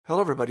Hello,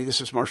 everybody. This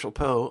is Marshall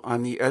Poe.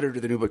 I'm the editor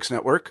of the New Books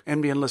Network.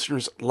 NBN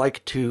listeners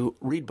like to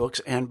read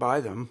books and buy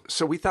them.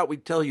 So we thought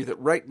we'd tell you that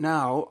right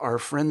now, our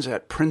friends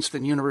at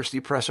Princeton University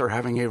Press are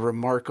having a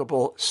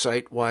remarkable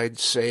site-wide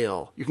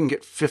sale. You can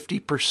get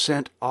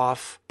 50%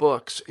 off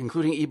books,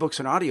 including ebooks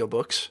and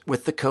audiobooks,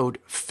 with the code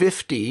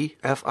 50,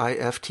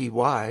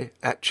 F-I-F-T-Y,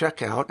 at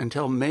checkout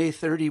until May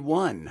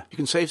 31. You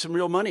can save some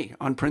real money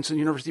on Princeton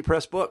University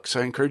Press books.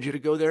 I encourage you to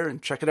go there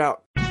and check it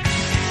out.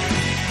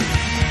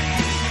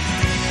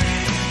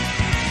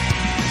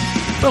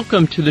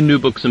 Welcome to the New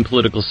Books in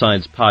Political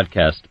Science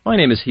podcast. My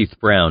name is Heath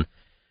Brown.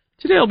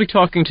 Today I'll be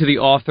talking to the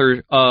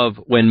author of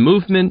When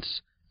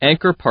Movements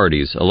Anchor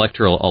Parties,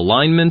 Electoral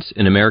Alignments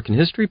in American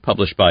History,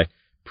 published by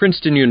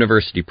Princeton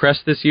University Press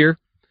this year.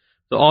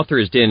 The author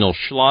is Daniel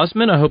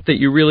Schlozman. I hope that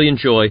you really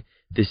enjoy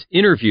this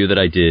interview that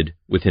I did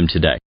with him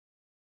today.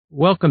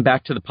 Welcome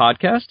back to the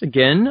podcast.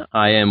 Again,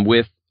 I am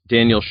with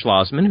Daniel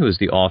Schlozman, who is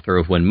the author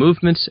of When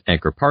Movements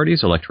Anchor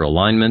Parties, Electoral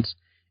Alignments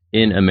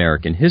in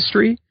American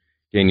History.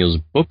 Daniel's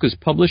book is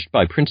published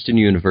by Princeton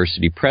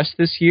University Press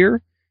this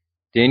year.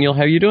 Daniel,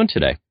 how are you doing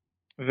today?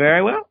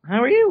 Very well.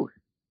 How are you?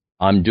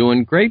 I'm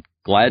doing great.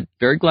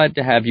 Very glad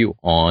to have you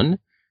on.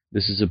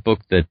 This is a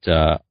book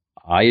that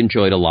I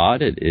enjoyed a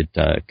lot. It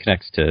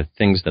connects to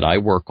things that I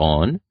work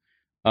on.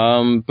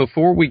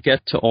 Before we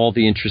get to all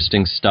the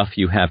interesting stuff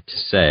you have to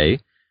say,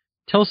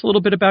 tell us a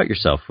little bit about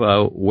yourself.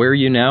 Where are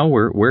you now?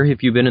 Where have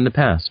you been in the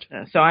past?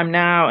 So I'm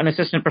now an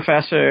assistant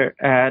professor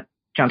at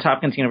Johns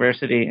Hopkins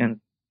University in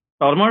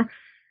Baltimore,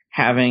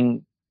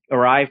 having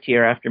arrived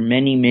here after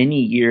many,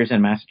 many years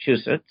in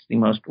Massachusetts, the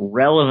most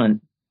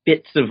relevant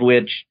bits of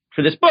which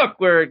for this book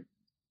were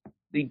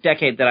the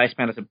decade that I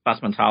spent as a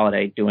busman's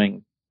holiday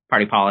doing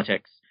party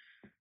politics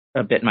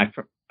a bit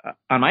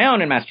on my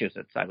own in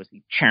Massachusetts. I was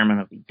the chairman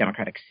of the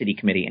Democratic City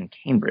Committee in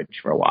Cambridge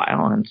for a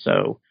while, and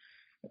so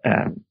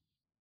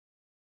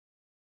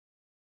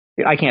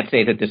I can't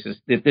say that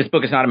this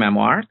book is not a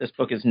memoir. This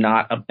book is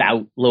not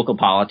about local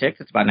politics.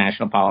 It's about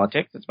national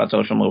politics. It's about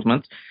social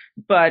movements.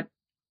 But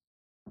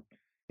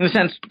in a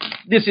sense,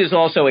 this is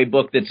also a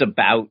book that's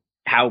about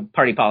how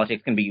party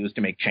politics can be used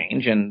to make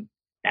change, and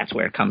that's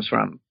where it comes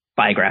from,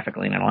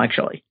 biographically and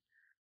intellectually.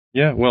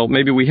 Yeah, well,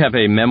 maybe we have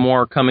a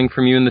memoir coming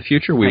from you in the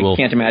future. I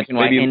can't imagine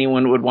why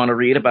anyone would want to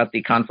read about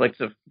the conflicts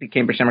of the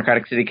Cambridge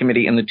Democratic City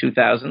Committee in the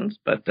 2000s.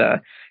 But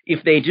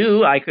if they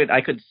do, I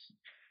could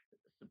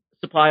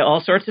supply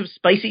all sorts of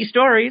spicy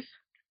stories.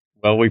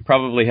 Well, we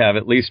probably have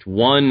at least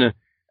one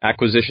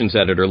acquisitions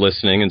editor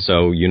listening, and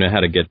so you know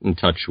how to get in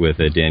touch with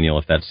Daniel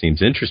if that seems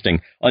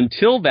interesting.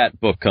 Until that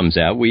book comes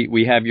out,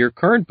 we have your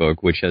current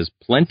book, which has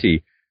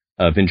plenty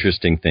of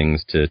interesting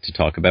things to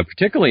talk about,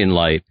 particularly in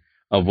light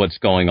of what's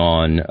going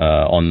on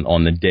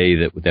the day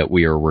that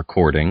we are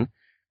recording.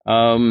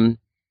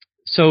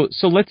 So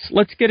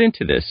let's get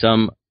into this.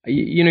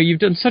 You've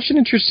done such an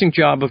interesting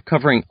job of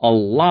covering a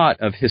lot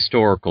of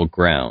historical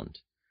ground.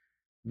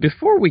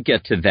 Before we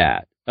get to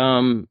that,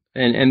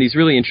 and these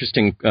really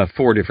interesting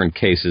 4 different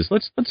cases,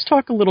 let's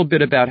talk a little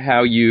bit about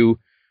how you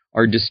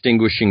are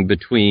distinguishing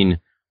between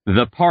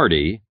the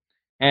party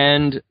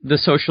and the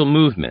social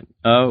movement.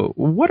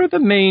 What are the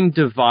main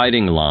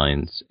dividing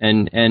lines,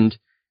 and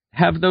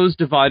have those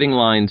dividing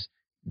lines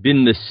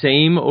been the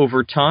same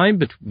over time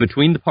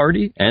between the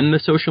party and the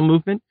social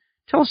movement?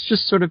 Tell us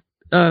just sort of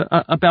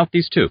about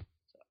these two.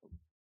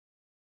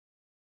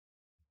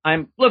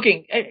 I'm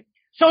looking.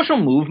 Social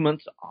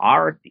movements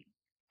are the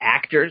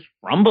actors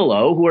from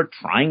below who are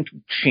trying to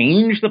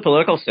change the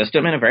political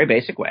system in a very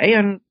basic way,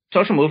 and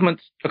social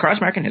movements across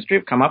American history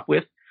have come up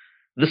with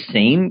the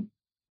same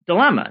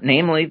dilemma,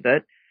 namely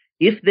that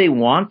if they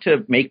want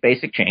to make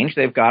basic change,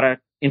 they've got to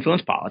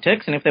influence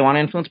politics, and if they want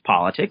to influence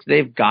politics,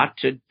 they've got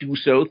to do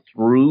so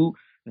through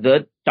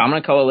the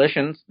dominant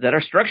coalitions that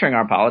are structuring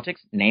our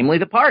politics, namely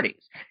the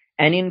parties.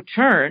 And in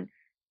turn,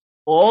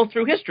 all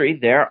through history,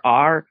 there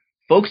are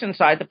folks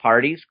inside the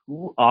parties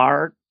who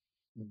are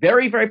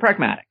very, very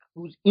pragmatic,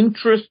 whose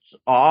interests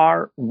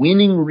are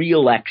winning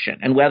re-election.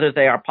 And whether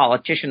they are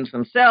politicians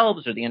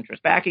themselves or the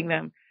interests backing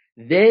them,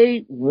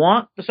 they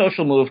want the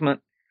social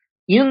movement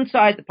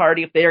inside the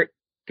party if they're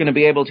going to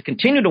be able to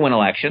continue to win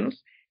elections.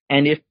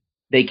 And if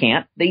they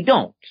can't, they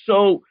don't.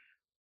 So,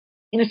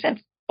 in a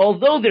sense,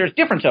 although there's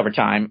difference over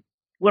time,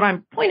 what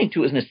I'm pointing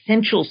to is an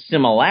essential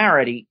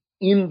similarity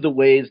in the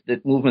ways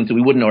that movements that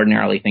we wouldn't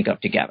ordinarily think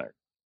of together.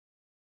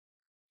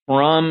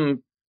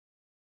 From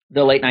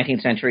the late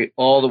 19th century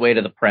all the way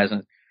to the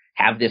present,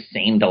 have this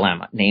same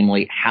dilemma,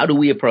 namely, how do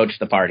we approach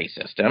the party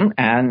system?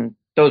 And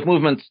those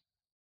movements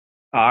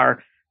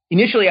are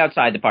initially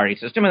outside the party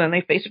system, and then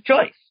they face a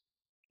choice.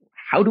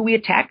 How do we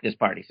attack this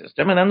party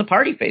system? And then the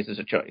party faces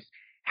a choice.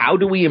 How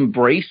do we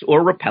embrace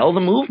or repel the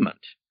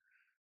movement?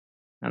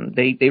 And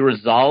they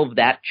resolve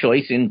that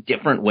choice in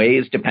different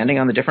ways depending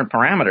on the different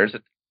parameters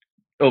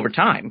over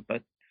time.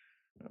 But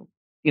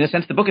in a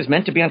sense, the book is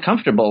meant to be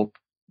uncomfortable,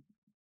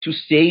 to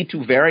say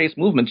to various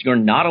movements, you're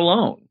not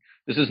alone.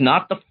 This is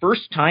not the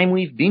first time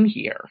we've been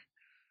here.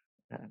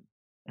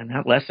 And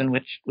that lesson,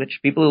 which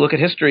people who look at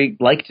history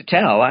like to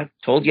tell, I've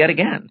told yet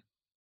again.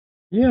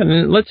 Yeah,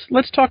 and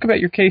let's talk about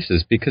your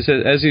cases, because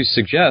as you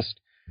suggest,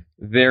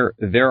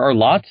 there are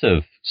lots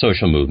of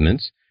social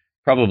movements,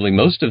 probably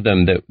most of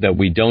them that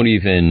we don't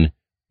even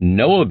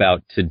know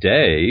about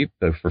today,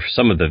 but for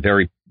some of the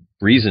very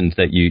reasons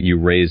that you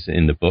raise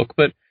in the book.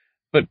 But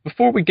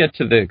before we get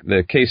to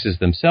the cases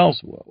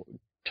themselves,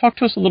 talk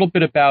to us a little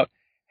bit about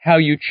how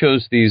you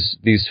chose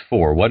these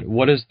four.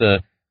 What is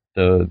the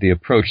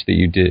approach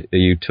that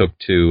you took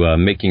to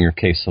making your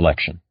case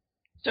selection?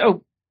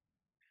 So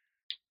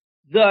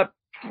the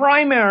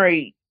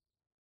primary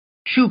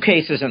two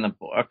cases in the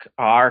book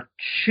are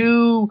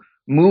two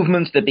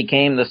movements that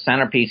became the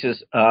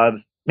centerpieces of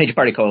major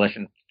party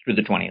coalitions through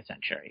the 20th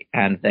century.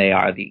 And they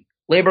are the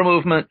labor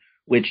movement,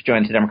 which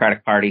joins the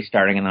Democratic Party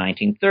starting in the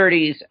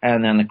 1930s,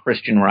 and then the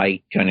Christian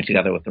right joining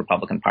together with the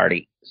Republican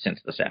Party since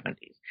the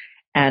 70s.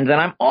 And then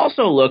I'm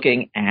also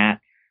looking at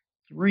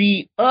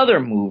three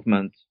other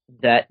movements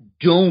that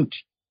don't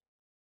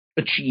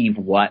achieve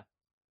what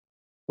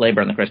labor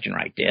and the Christian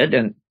right did.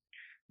 And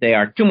they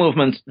are two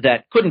movements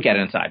that couldn't get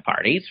inside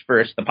parties.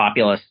 First, the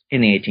populists in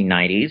the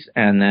 1890s,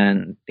 and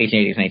then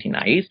 1880s and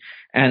 1890s,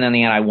 and then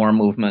the anti-war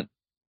movement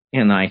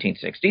in the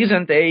 1960s.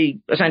 And they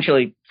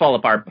essentially fall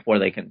apart before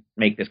they can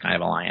make this kind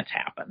of alliance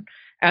happen.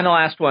 And the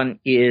last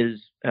one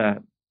is the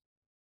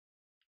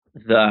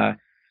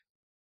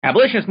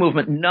abolitionist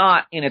movement,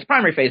 not in its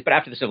primary phase, but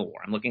after the Civil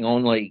War. I'm looking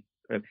only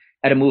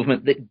at a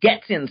movement that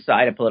gets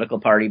inside a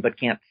political party but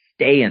can't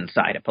stay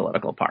inside a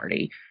political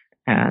party.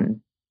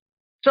 And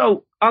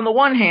so, on the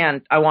one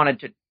hand, I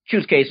wanted to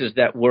choose cases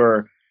that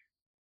were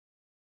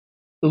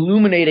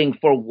illuminating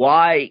for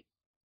why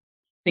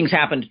things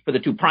happened for the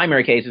two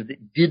primary cases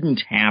that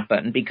didn't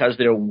happen, because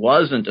there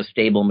wasn't a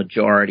stable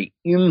majority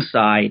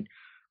inside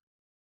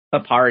a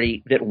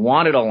party that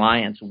wanted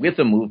alliance with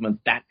a movement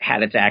that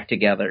had its act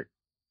together.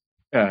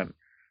 So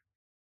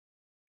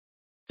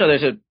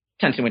there's a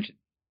sense in which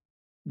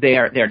they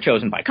are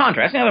chosen by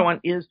contrast. The other one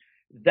is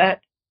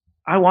that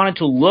I wanted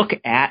to look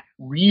at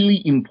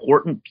really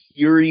important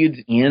periods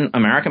in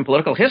American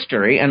political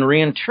history and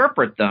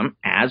reinterpret them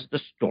as the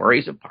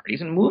stories of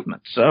parties and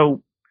movements.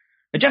 So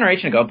a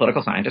generation ago,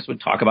 political scientists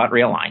would talk about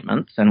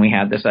realignments, and we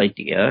had this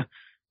idea,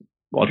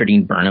 Walter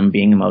Dean Burnham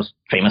being the most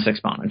famous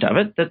exponent of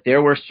it, that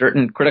there were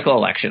certain critical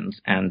elections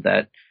and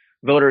that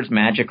voters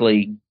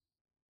magically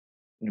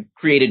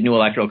created new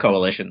electoral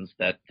coalitions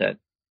that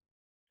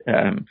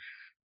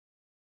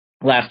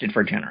lasted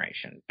for a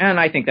generation. And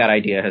I think that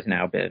idea has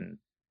now been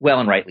well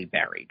and rightly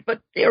buried.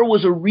 But there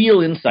was a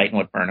real insight in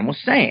what Burnham was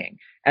saying,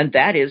 and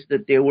that is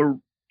that there were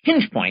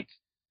hinge points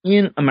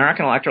in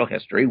American electoral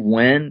history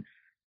when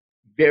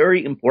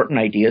very important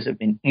ideas have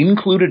been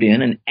included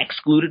in and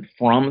excluded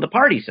from the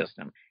party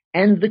system.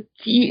 And the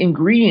key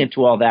ingredient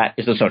to all that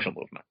is the social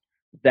movement,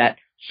 that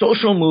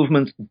social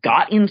movements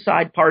got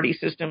inside party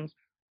systems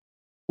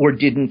or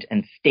didn't,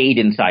 and stayed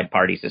inside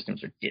party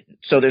systems or didn't.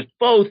 So there's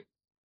both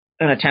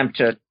an attempt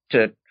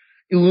to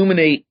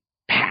illuminate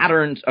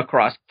patterns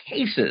across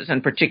cases,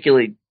 and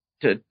particularly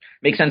to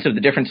make sense of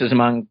the differences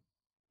among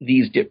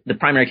the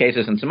primary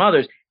cases and some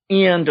others,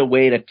 and a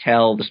way to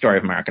tell the story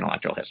of American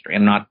electoral history,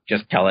 and not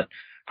just tell it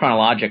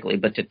chronologically,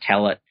 but to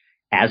tell it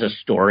as a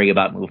story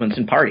about movements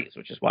and parties,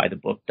 which is why the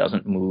book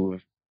doesn't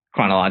move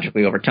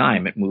chronologically over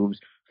time. It moves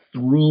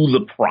through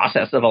the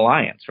process of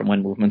alliance, from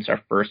when movements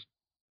are first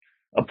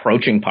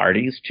approaching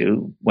parties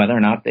to whether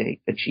or not they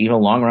achieve a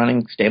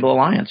long-running stable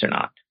alliance or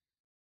not.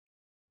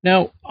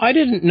 Now, I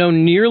didn't know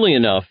nearly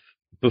enough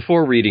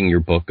before reading your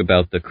book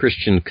about the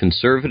Christian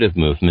conservative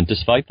movement,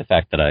 despite the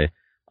fact that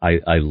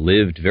I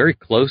lived very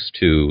close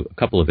to a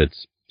couple of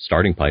its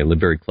starting point. I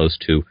lived very close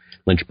to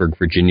Lynchburg,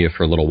 Virginia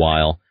for a little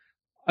while.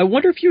 I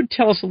wonder if you would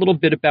tell us a little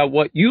bit about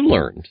what you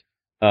learned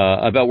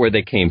about where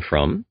they came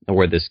from, and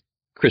where this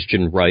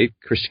Christian right,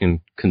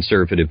 Christian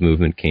conservative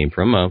movement came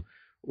from,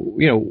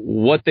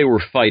 what they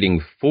were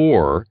fighting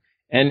for,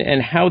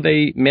 and how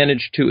they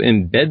managed to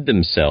embed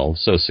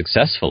themselves so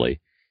successfully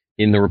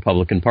in the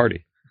Republican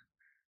Party.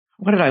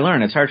 What did I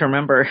learn? It's hard to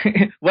remember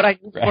what I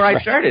knew before I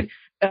started.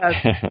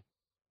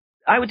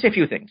 I would say a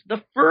few things.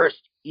 The first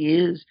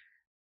is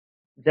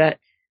that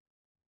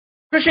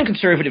Christian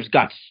conservatives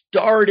got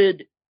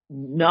started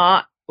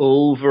not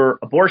over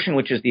abortion,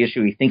 which is the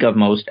issue we think of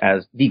most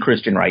as the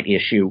Christian right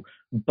issue,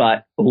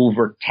 but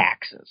over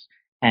taxes.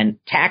 And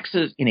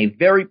taxes in a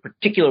very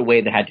particular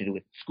way that had to do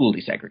with school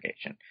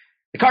desegregation.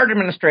 The Carter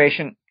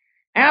administration,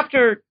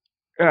 after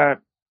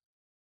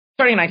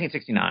starting in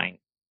 1969,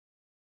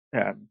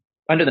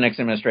 under the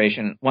Nixon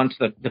administration, once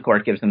the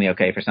court gives them the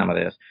okay for some of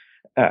this,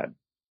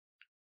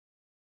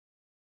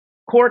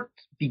 courts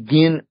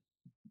begin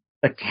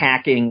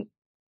attacking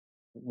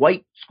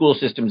white school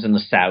systems in the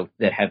South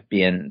that have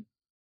been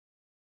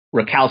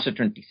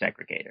recalcitrant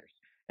desegregators.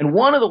 And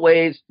one of the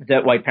ways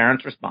that white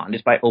parents respond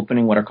is by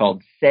opening what are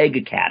called seg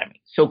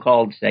academies,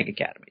 so-called seg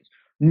academies,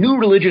 new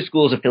religious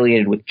schools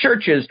affiliated with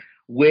churches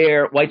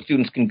where white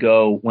students can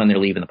go when they're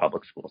leaving the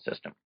public school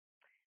system.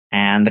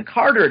 And the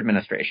Carter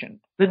administration,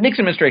 the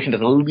Nixon administration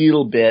does a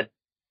little bit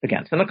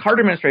against, and the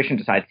Carter administration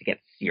decides to get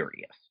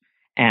serious.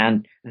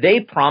 And they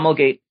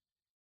promulgate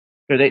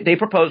they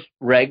proposed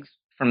regs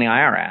from the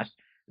IRS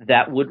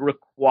that would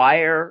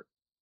require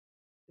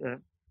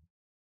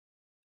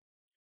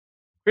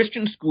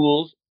Christian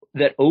schools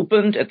that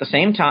opened at the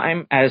same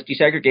time as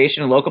desegregation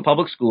in local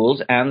public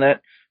schools and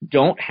that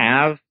don't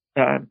have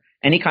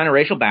any kind of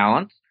racial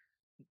balance,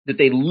 that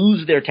they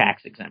lose their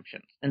tax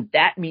exemptions. And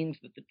that means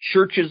that the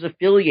churches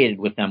affiliated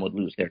with them would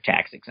lose their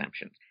tax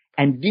exemptions.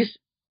 And this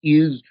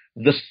is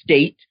the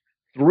state,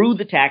 through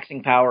the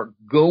taxing power,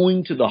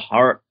 going to the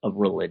heart of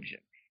religion.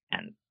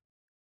 And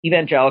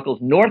evangelicals,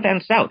 north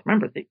and south,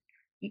 remember,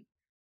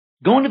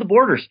 going to the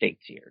border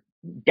states here,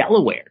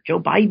 Delaware, Joe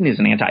Biden is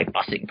an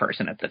anti-busing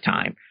person at the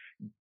time,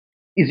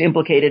 is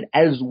implicated,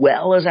 as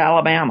well as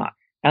Alabama.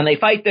 And they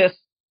fight this,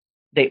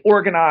 they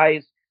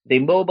organize, they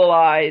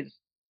mobilize,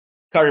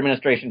 Carter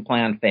administration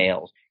plan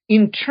fails.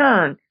 In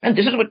turn, and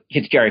this is what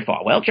hits Jerry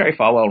Falwell. Jerry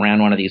Falwell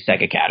ran one of these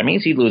SEG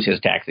academies. He'd lose his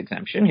tax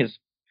exemption. His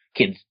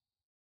kids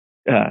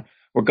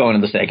were going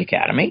to the SEG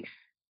academy.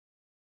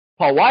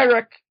 Paul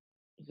Weyrich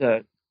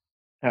is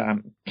a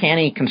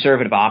canny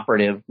conservative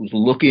operative who's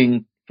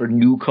looking for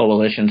new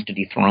coalitions to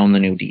dethrone the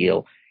New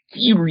Deal.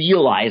 He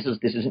realizes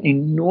this is an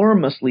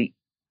enormously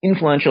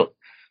influential,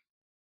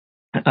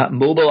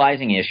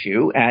 mobilizing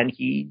issue, and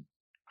he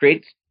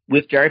creates,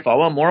 with Jerry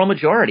Falwell, a moral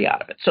majority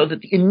out of it. So that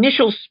the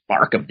initial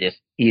spark of this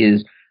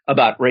is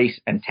about race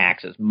and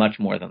taxes much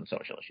more than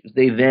social issues.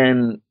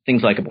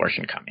 Things like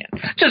abortion come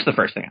in. Just the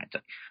first thing I'd say.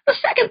 The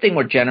second thing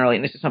more generally,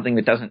 and this is something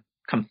that doesn't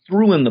come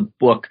through in the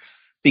book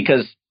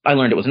because I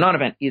learned it was a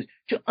non-event, is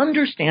to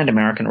understand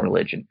American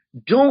religion,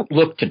 don't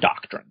look to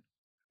doctrine.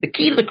 The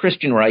key to the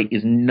Christian right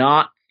is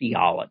not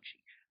theology.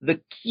 The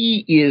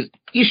key is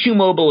issue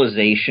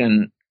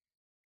mobilization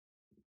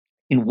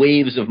in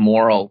waves of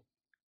moral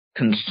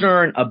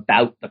concern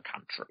about the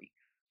country.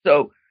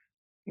 So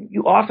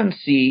you often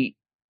see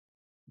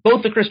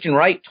both the Christian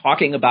right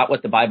talking about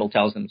what the Bible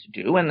tells them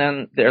to do, and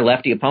then their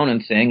lefty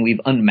opponents saying we've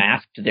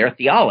unmasked their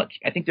theology.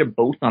 I think they're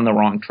both on the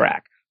wrong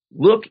track.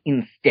 Look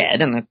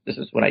instead, and this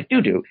is what I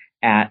do,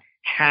 at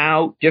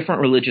how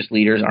different religious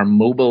leaders are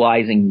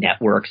mobilizing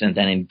networks and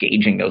then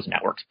engaging those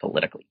networks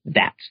politically.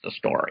 That's the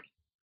story.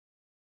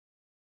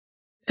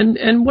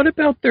 And what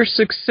about their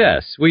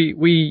success?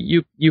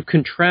 You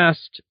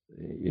contrast,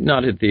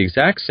 not at the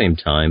exact same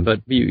time,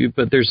 but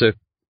there's a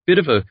bit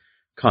of a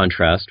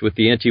contrast with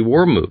the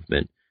anti-war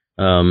movement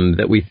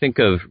that we think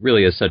of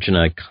really as such an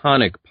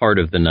iconic part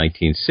of the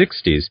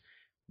 1960s,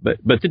 but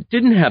that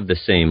didn't have the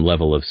same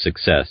level of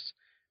success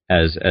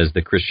as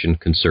the Christian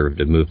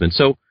conservative movement.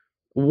 So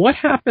what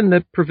happened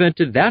that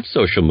prevented that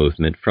social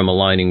movement from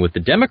aligning with the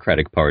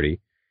Democratic Party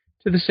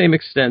to the same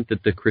extent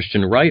that the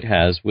Christian right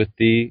has with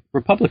the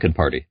Republican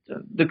Party?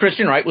 The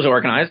Christian right was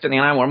organized and the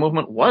anti-war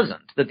movement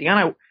wasn't.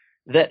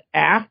 That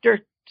after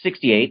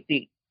 68,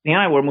 the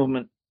anti-war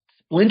movement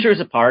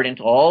splinters apart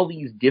into all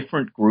these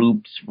different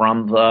groups,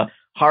 from the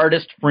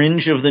hardest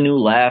fringe of the New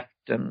Left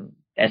and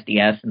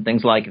SDS and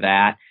things like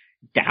that,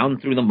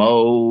 down through the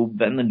MOB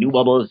and the New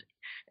Bubbles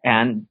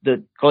and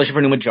the Coalition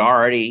for New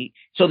Majority.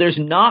 So there's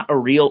not a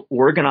real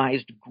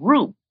organized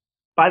group.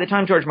 By the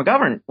time George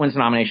McGovern wins the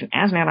nomination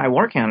as an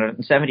anti-war candidate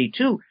in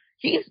 72,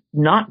 he's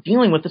not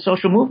dealing with the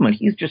social movement.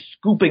 He's just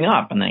scooping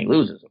up, and then he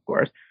loses, of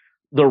course,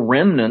 the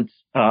remnants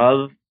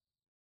of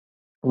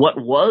what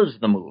was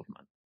the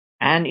movement.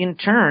 And in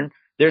turn,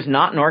 there's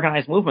not an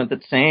organized movement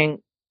that's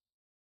saying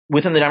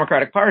within the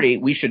Democratic Party,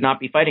 we should not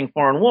be fighting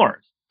foreign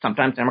wars.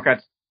 Sometimes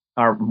Democrats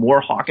are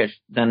more hawkish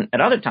than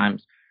at other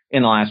times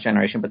in the last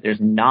generation, but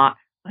there's not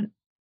a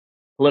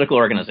political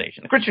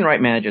organization. The Christian right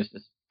manages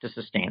to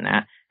sustain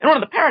that. And one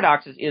of the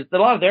paradoxes is that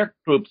a lot of their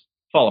groups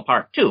fall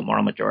apart too.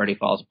 Moral Majority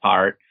falls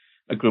apart.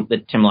 A group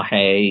that Tim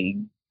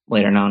LaHaye,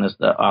 later known as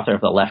the author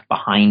of the Left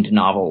Behind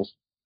novels,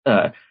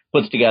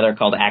 puts together,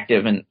 called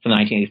Active, and for the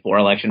 1984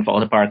 election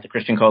falls apart. The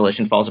Christian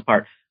Coalition falls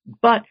apart.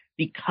 But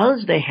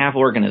because they have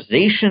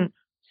organization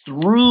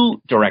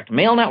through direct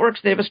mail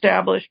networks they've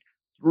established,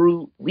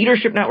 through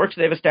leadership networks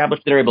they've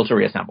established, they're able to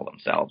reassemble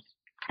themselves.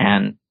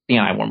 And the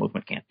anti-war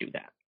movement can't do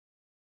that.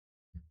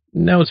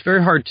 Now, it's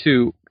very hard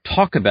to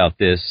talk about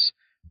this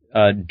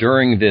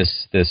during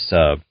this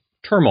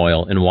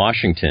turmoil in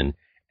Washington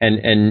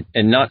and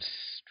not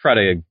try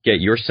to get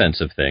your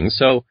sense of things.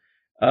 So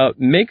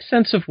make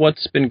sense of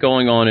what's been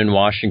going on in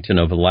Washington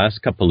over the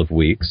last couple of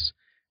weeks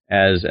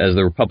as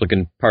the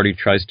Republican Party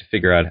tries to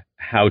figure out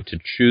how to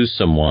choose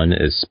someone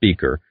as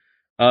speaker.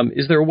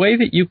 Is there a way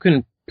that you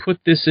can put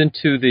this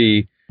into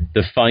the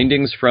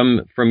findings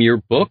from your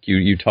book?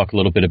 You talk a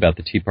little bit about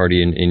the Tea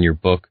Party in your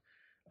book.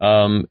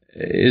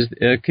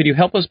 Could you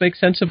help us make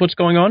sense of what's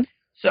going on?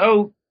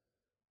 So,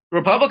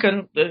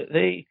 Republicans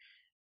are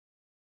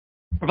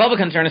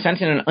in a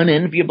sense in an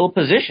unenviable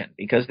position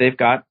because they've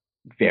got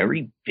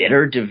very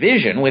bitter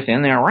division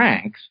within their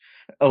ranks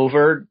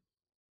over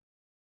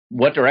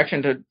what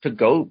direction to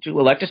go to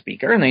elect a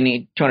speaker, and they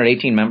need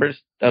 218 members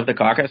of the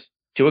caucus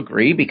to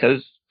agree,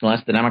 because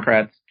unless the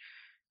Democrats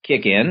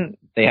kick in,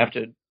 they have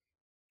to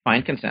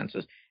find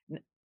consensus.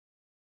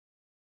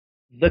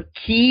 The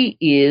key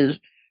is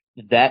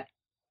that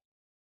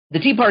the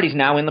Tea Party's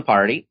now in the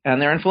party,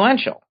 and they're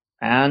influential.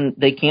 and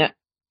they can't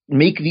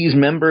make these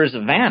members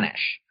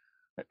vanish.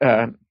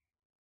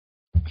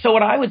 So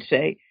what I would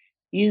say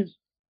is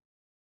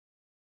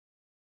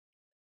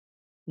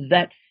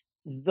that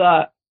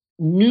the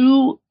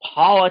new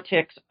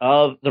politics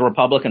of the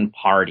Republican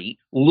Party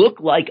look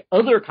like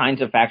other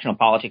kinds of factional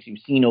politics you've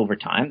seen over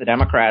time. The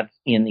Democrats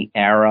in the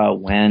era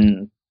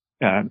when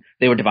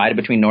they were divided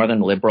between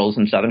Northern liberals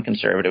and Southern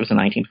conservatives in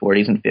the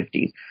 1940s and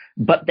 50s.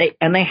 But they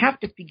have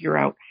to figure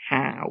out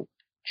how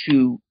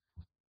to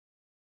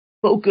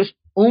focus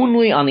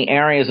only on the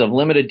areas of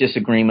limited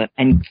disagreement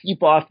and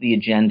keep off the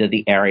agenda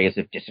the areas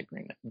of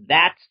disagreement.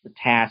 That's the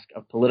task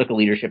of political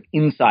leadership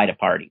inside a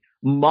party,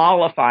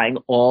 mollifying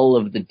all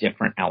of the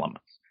different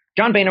elements.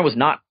 John Boehner was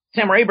not.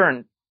 Sam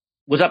Rayburn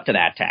was up to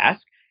that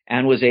task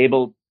and was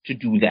able to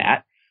do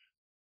that.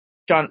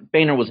 John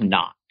Boehner was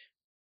not.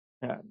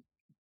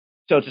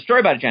 So it's a story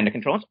about agenda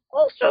control. It's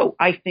also,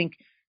 I think,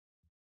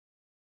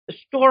 a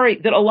story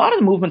that a lot of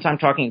the movements I'm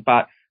talking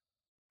about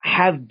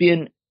have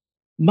been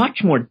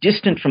much more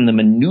distant from the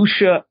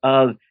minutia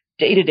of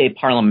day-to-day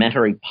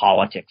parliamentary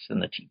politics than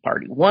the Tea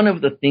Party. One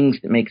of the things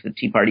that makes the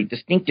Tea Party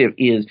distinctive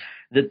is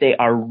that they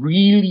are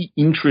really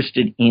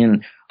interested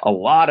in a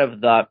lot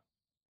of the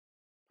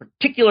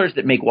particulars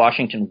that make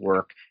Washington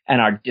work and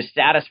are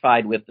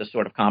dissatisfied with the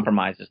sort of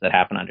compromises that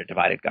happen under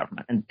divided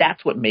government. And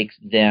that's what makes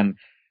them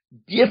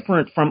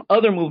different from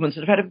other movements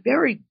that have had a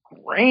very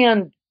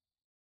grand,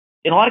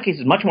 in a lot of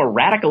cases, much more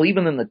radical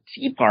even than the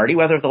Tea Party,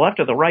 whether the left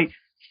or the right,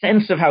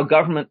 sense of how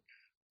government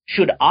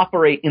should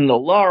operate in the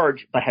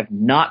large, but have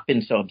not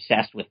been so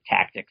obsessed with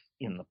tactics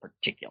in the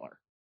particular.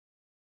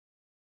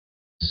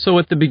 So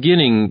at the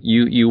beginning,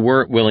 you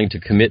weren't willing to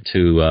commit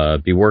to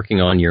be working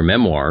on your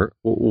memoir.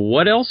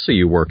 What else are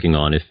you working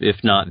on,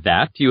 if not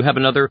that? Do you have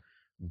another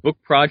book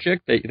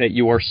project that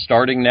you are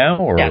starting now?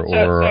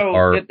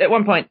 At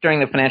one point during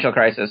the financial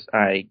crisis,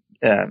 I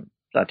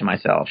thought to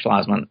myself,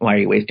 Schlozman, why are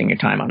you wasting your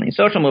time on these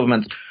social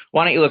movements?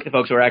 Why don't you look at the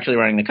folks who are actually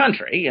running the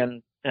country?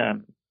 And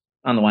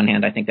on the one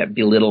hand, I think that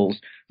belittles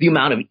the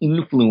amount of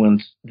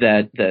influence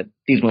that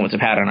these movements have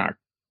had on our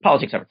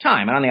politics over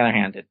time. And on the other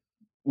hand, it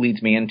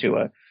leads me into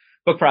a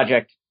book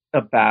project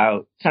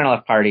about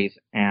center-left parties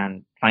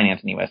and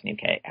finance in the U.S. and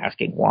UK,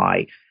 asking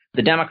why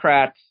the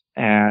Democrats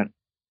and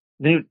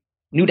the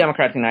New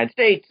Democrats in the United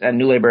States and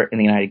New Labour in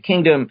the United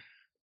Kingdom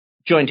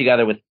joined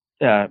together with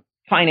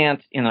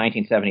finance in the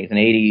 1970s and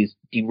 80s,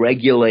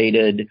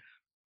 deregulated,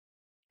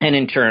 and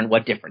in turn,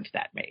 what difference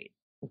that made.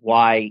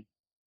 Why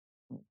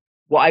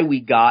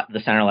we got the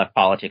center-left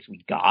politics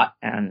we got,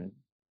 and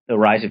the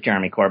rise of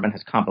Jeremy Corbyn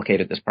has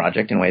complicated this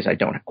project in ways I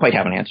don't quite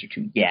have an answer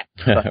to yet.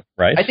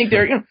 Right. I think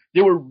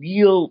there were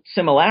real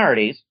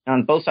similarities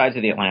on both sides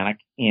of the Atlantic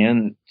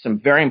in some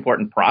very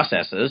important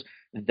processes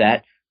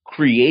that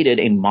created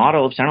a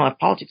model of center-left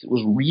politics that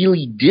was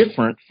really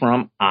different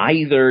from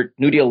either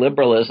New Deal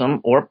liberalism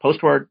or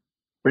post-war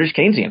British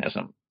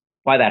Keynesianism.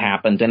 Why that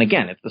happened, and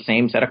again, it's the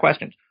same set of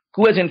questions.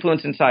 Who has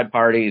influence inside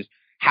parties?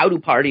 How do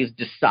parties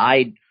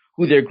decide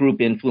who their group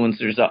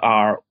influencers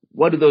are?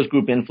 What do those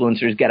group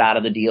influencers get out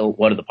of the deal?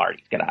 What do the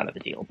parties get out of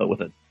the deal? But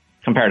with a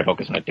comparative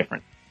focus on a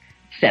different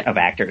set of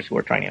actors who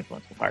are trying to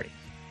influence the parties.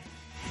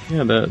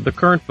 Yeah, the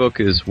current book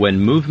is When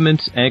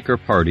Movements Anchor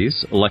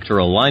Parties,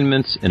 Electoral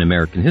Alignments in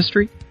American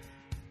History,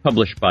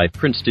 published by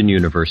Princeton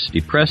University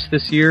Press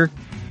this year.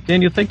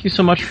 Daniel, thank you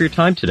so much for your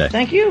time today.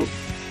 Thank you.